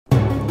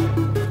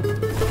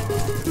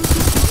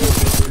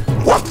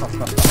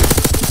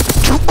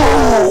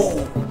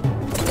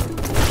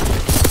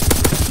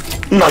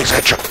Nice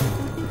headshot.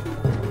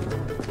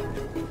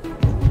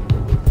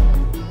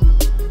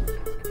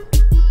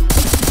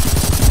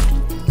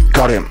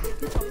 Got him.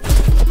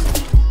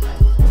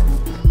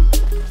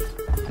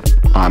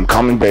 I'm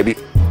coming, baby.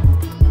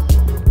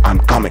 I'm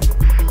coming.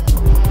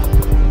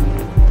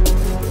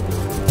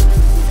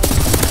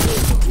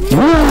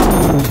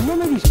 No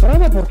me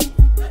disparaba por...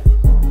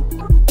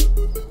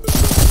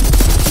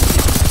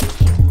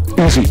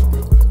 Easy.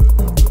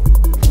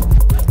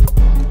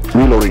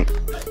 Reloading.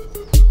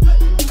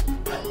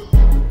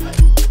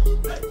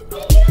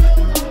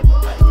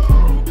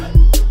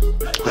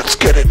 Let's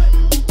get it.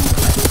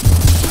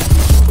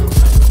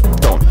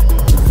 Don't.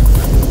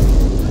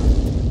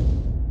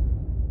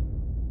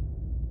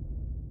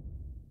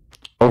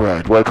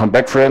 Alright, welcome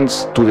back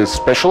friends to this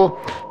special.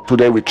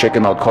 Today we're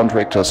checking out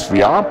Contractors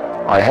VR.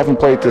 I haven't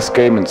played this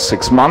game in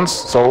 6 months,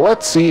 so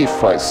let's see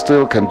if I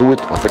still can do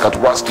it. I got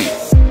rusty.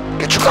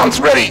 Get your guns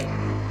ready.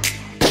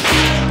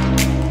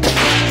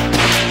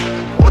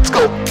 Let's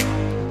go.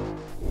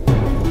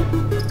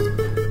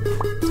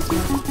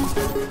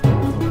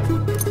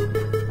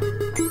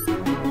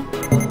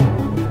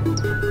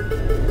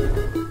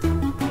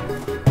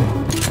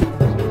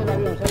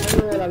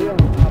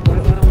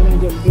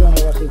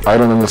 I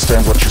don't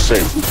understand what you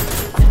say.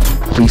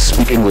 Please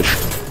speak English.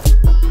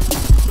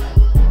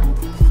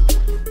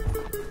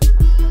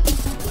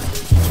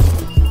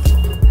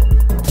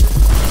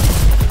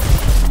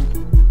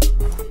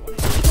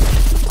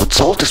 Let's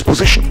hold this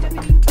position.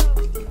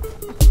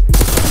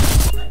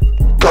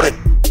 Got it.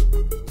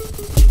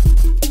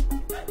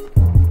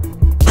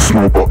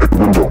 Sniper at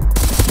window.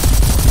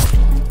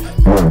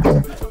 One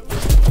down.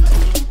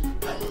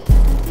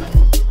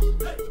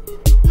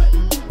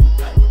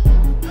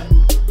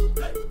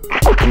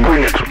 I can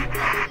bring it.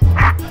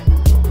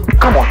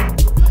 Come on.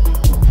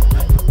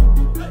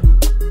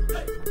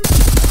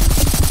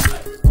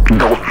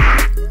 Go.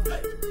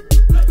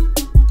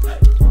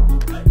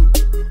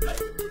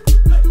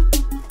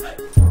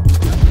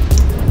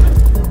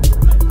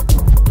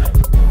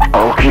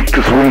 I'll keep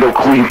this window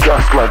clean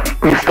just like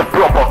Mr.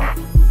 Proper.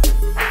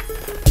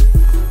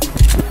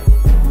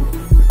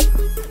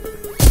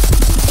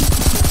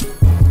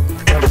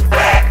 In the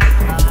back.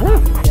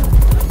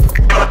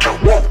 Gotcha.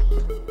 Whoa.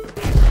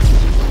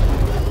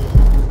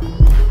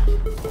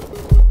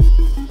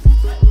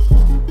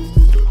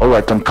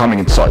 Alright, I'm coming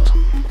inside.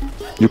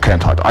 You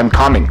can't hide. I'm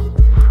coming.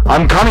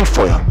 I'm coming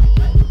for you.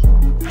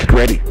 Get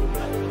ready.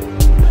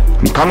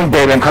 I'm coming,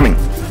 baby. I'm coming.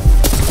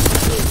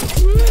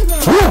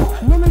 Woo!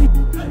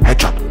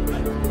 Headshot.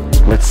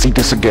 Let's see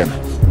this again.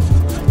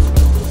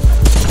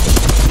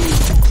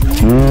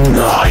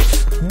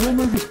 Nice.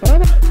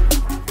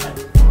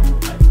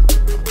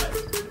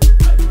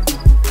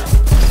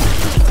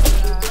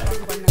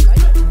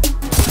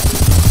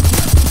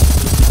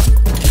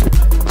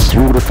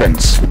 Through the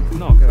fence.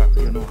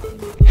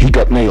 He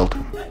got nailed.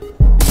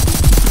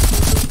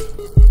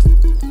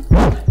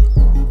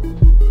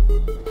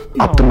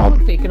 Up the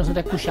mountain.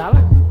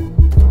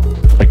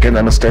 I can't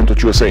understand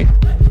what you are saying.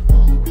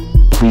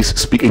 Please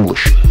speak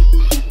English.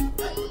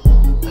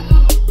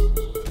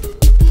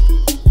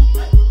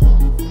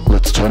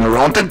 Let's turn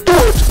around and do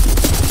it!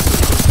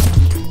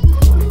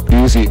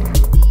 Easy.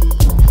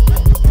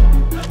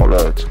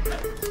 Alright.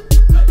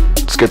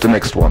 Let's get the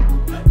next one.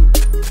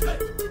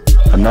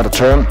 Another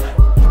turn.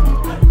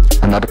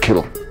 Another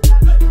kill.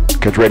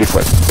 Get ready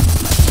for it.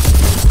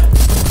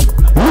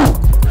 Woo!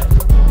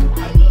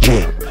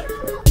 Yeah.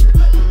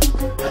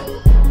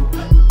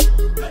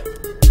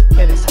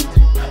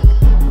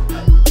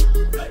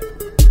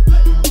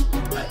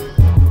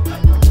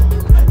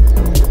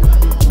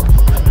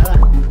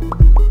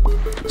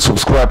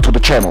 Subscribe to the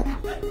channel.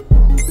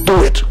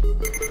 Do it!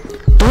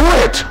 Do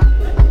it!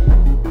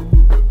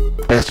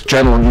 Best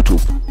channel on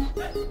YouTube.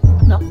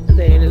 No,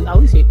 del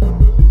audio sí.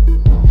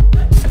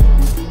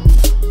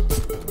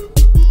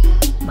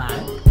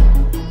 Vale.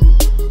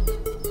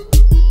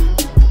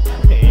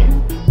 Okay.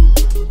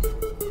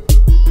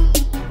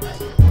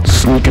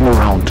 Sneaking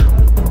around.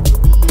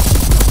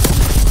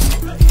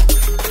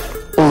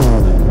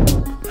 Oh,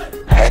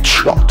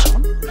 headshot.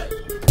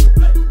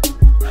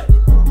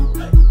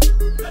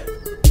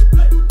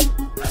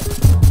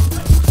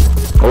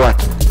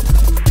 Alright,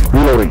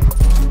 reloading.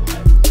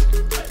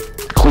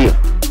 Clear.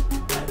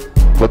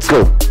 Let's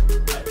go.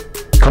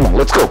 Come on,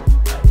 let's go.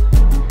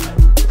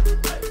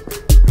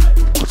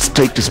 Let's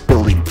take this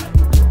building.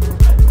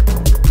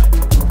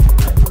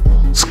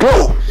 Let's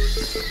go.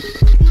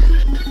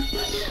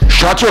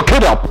 Shut your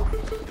kid up.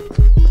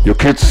 Your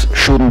kids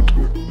shouldn't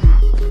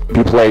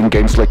be playing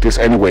games like this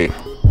anyway.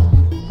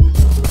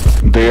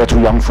 They are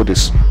too young for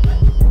this.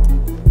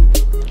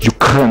 You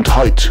can't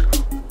hide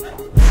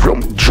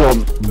from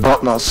John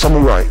Badner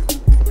Samurai.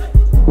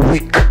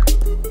 Weak.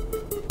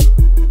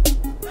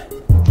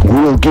 We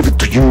will give it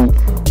to you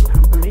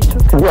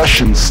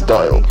Russian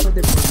style.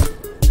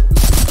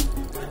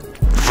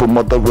 From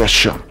Mother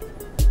Russia.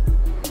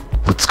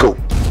 Let's go.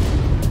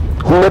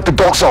 Who let the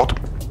dogs out?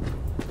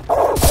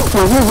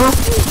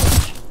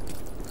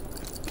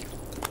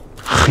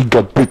 He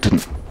got bitten.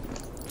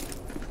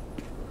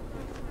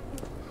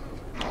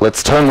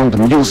 Let's turn on the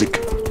music.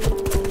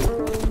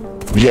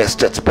 Yes,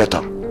 that's better.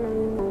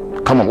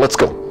 Come on, let's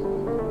go.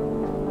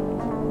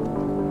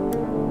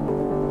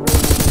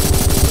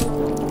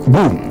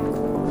 Boom.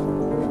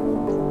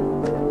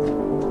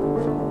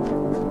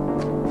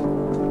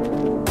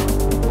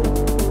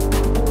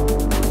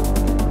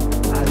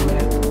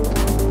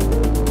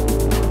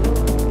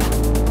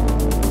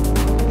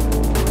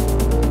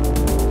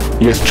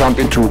 Yes, jump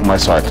into my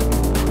side.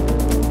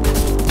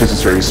 This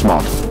is very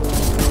smart.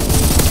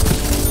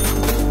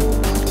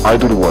 I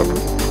do the work.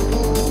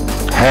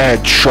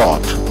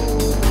 Headshot.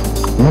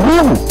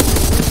 Woo!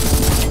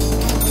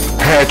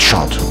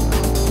 Headshot.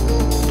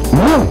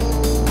 Woo!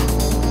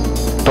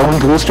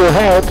 Don't lose your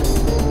head.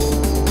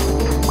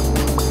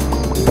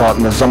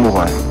 Badner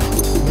Samurai.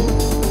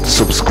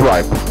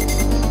 Subscribe,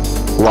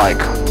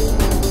 like,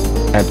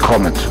 and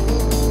comment.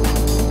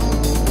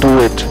 Do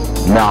it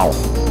now.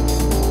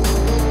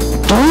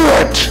 Do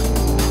it!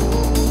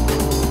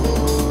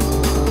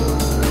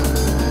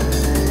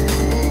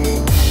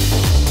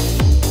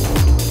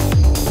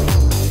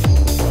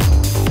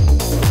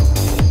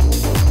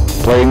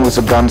 Playing with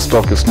a gun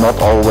stock is not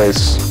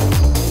always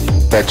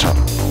better.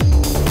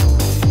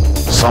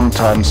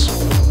 Sometimes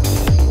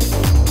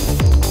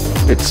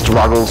it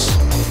struggles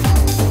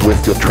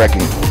with your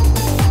tracking.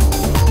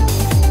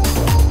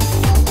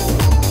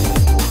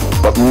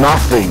 But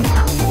nothing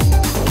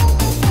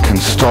can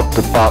stop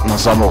the Badner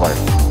Samurai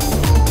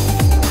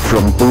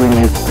from doing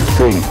his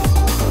thing.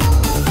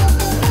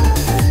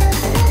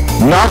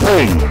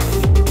 Nothing!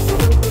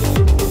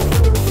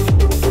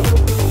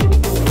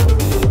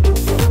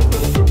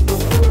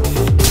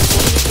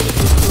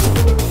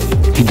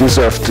 He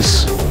deserved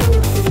this.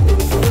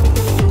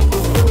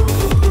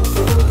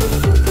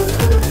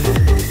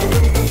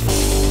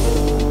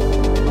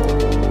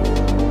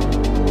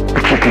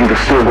 Checking the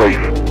stairway.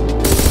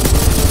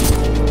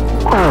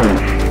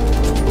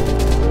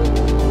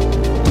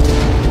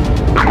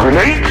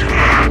 Grenade?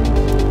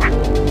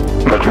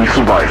 But we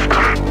survived.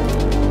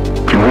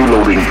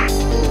 Reloading.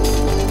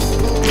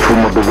 From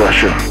the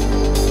Russia.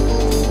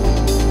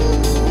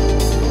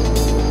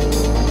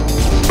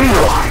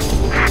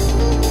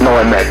 Now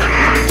I'm mad.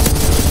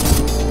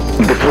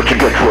 That's what you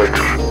get for it.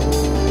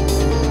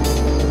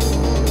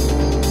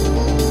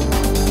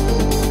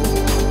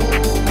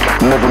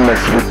 Never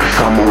mess with the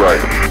samurai.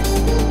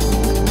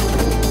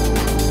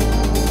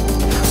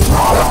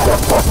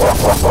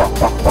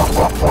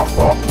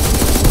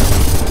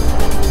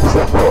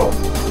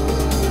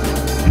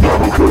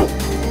 Double kill.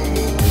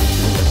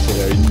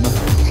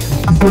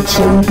 That's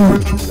how we do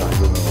it.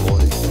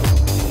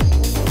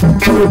 In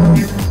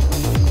Germany.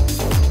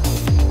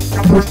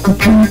 With the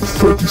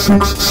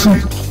G36C.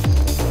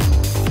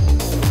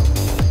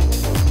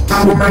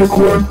 From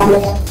Heckler &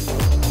 Koch.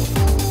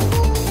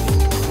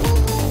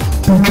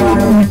 In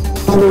Germany,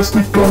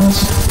 plastic guns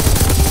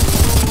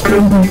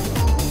can be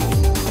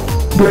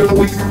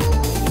deadly.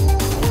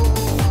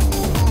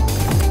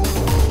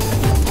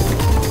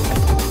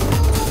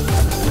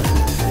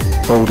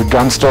 Oh, the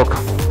gun stock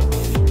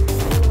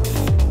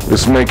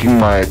is making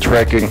my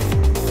tracking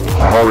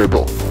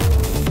horrible.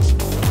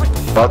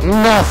 But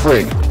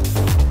nothing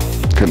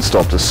can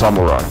stop the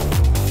samurai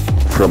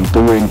from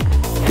doing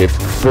his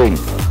thing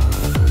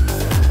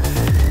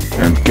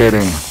and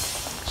getting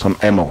some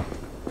ammo.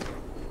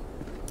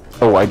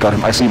 Oh, I got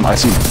him. I see him. I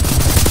see him.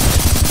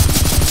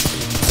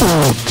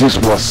 Oh, this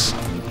was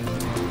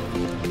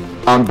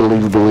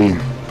unbelievably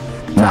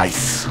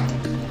nice.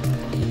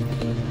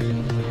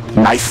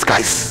 Nice,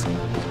 guys.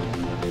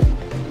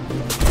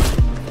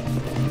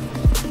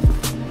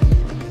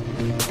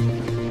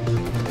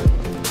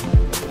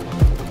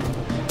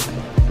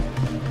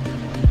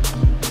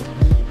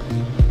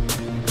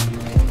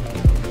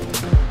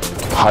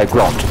 High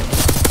ground.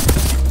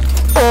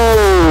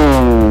 Oh!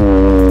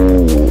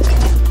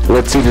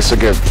 Let's see this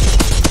again.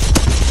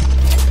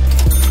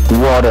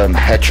 What a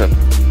headshot.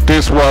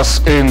 This was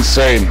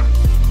insane.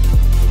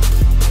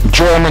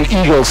 German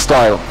Eagle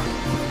style.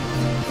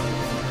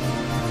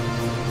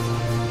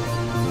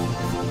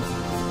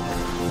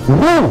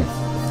 Woo!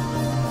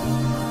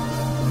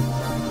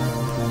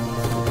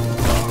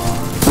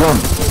 1,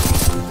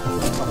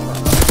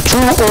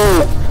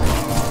 2-0.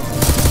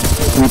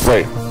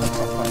 Replay.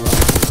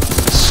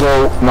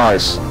 So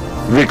nice.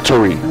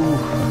 Victory.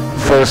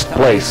 First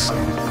place.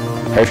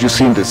 Have you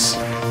seen this?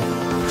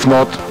 If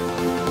not,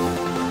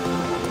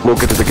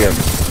 look at it again.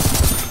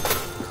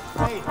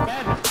 Hey,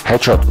 Badner,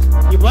 Headshot.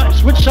 you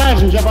switch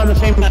sides and jump on the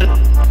same gun.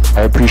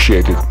 I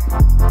appreciate it.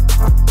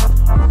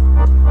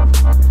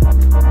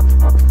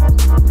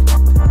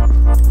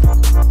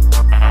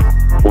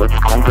 Let's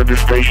conquer the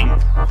station.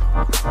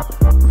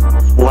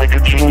 Like a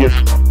genius.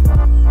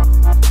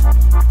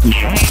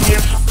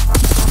 Genius.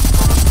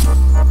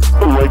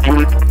 Right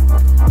to it.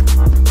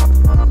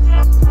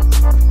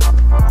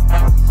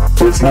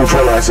 Let's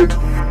neutralize it.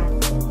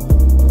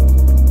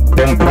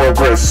 In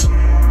progress.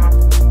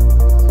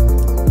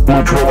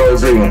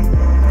 Neutralizing.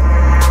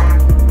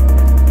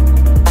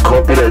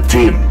 Copy that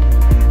team.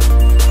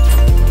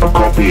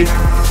 Copy it.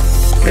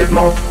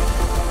 Not.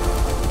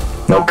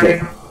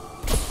 Okay.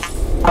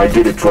 I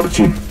did it for the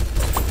team.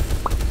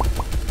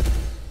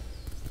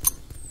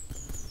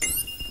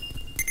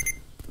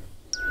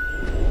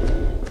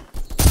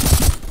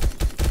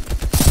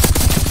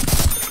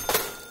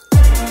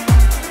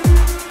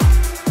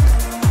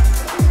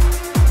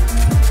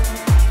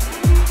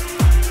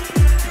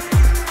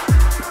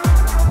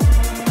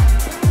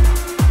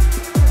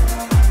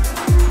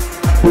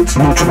 Let's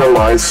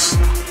neutralize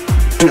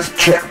this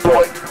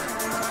checkpoint.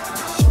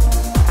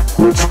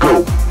 Let's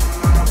go.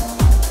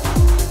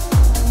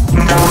 Do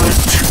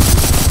it.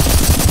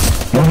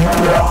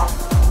 Yeah.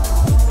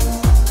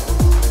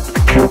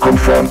 Kill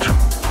confirmed.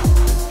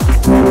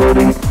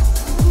 Reloading.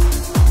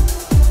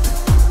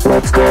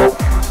 Let's go.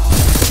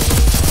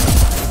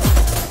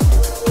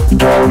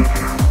 Down.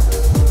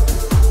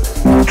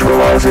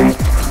 Neutralizing.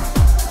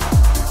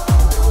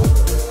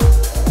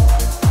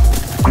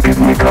 Give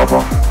me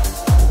cover.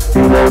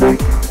 Reloading.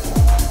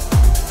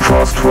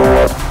 Fast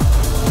forward.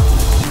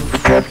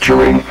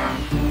 Capturing.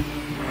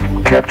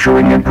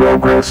 Capturing in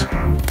progress.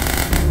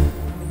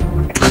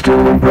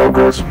 Still in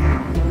progress.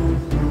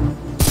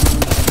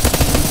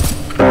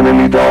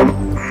 Enemy down.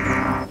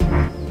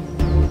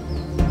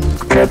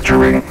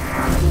 Capturing.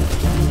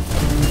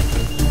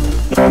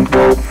 And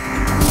go.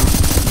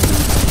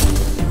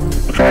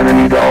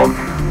 Enemy down.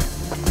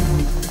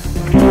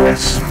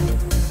 Yes.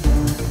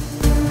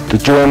 The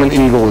German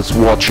Eagle is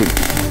watching.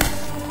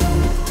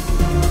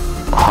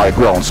 High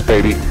grounds,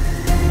 baby.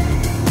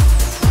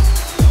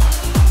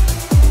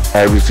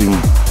 Everything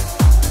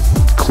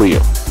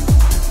clear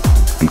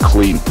and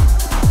clean.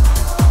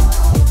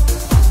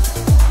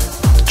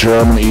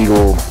 German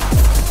Eagle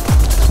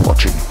is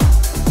watching.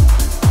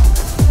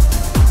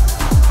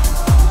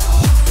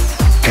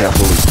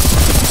 Carefully.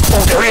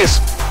 Oh, there he is!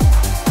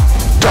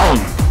 Down!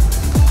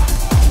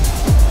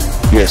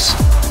 Yes,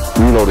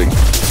 reloading.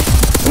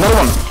 Another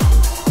one!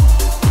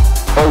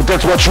 Oh,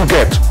 that's what you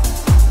get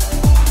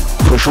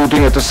for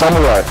shooting at the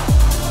samurai.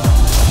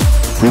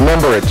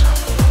 Remember it.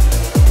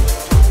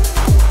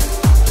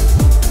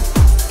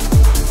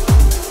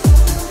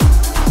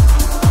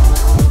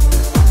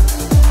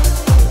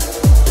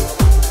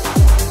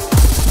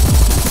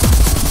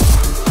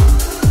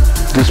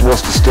 This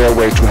was the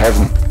stairway to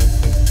heaven.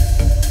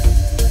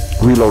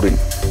 Reloading.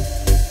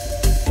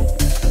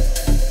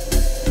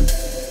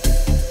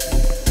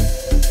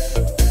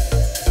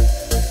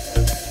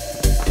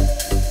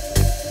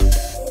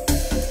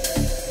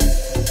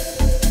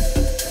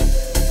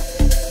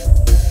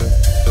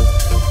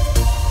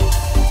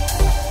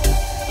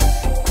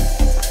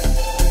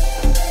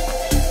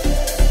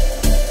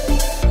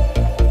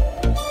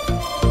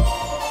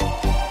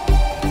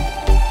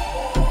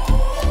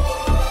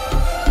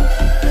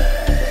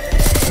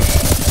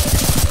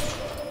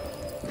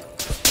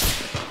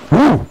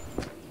 Woo!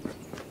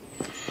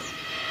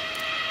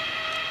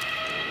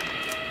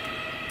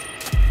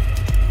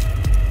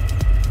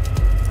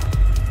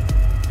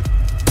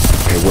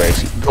 Okay, where is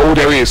he? Oh,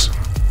 there he is!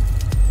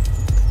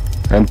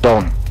 And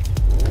down.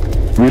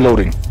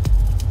 Reloading.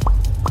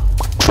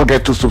 Don't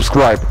forget to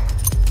subscribe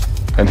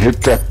and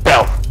hit that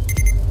bell.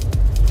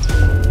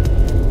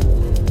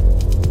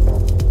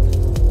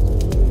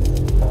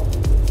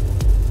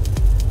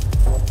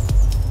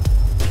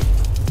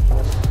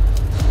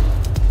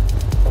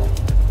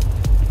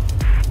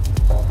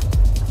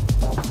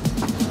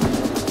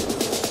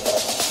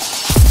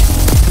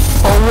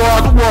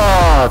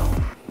 What?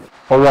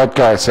 Alright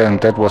guys,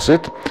 and that was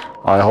it.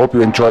 I hope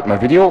you enjoyed my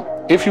video.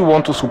 If you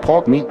want to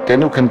support me,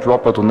 then you can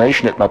drop a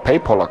donation at my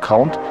PayPal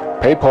account,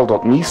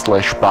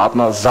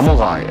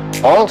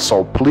 paypal.me/BadnerSamurai.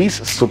 Also,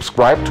 please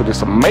subscribe to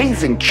this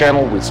amazing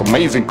channel with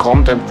amazing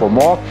content for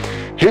more.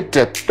 Hit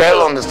that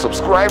bell on the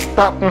subscribe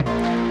button.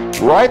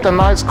 Write a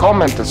nice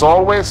comment as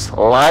always.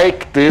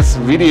 Like this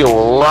video,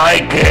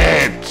 like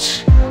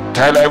it.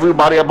 Tell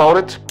everybody about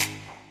it.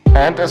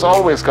 And as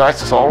always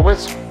guys,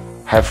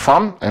 have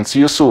fun and see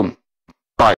you soon.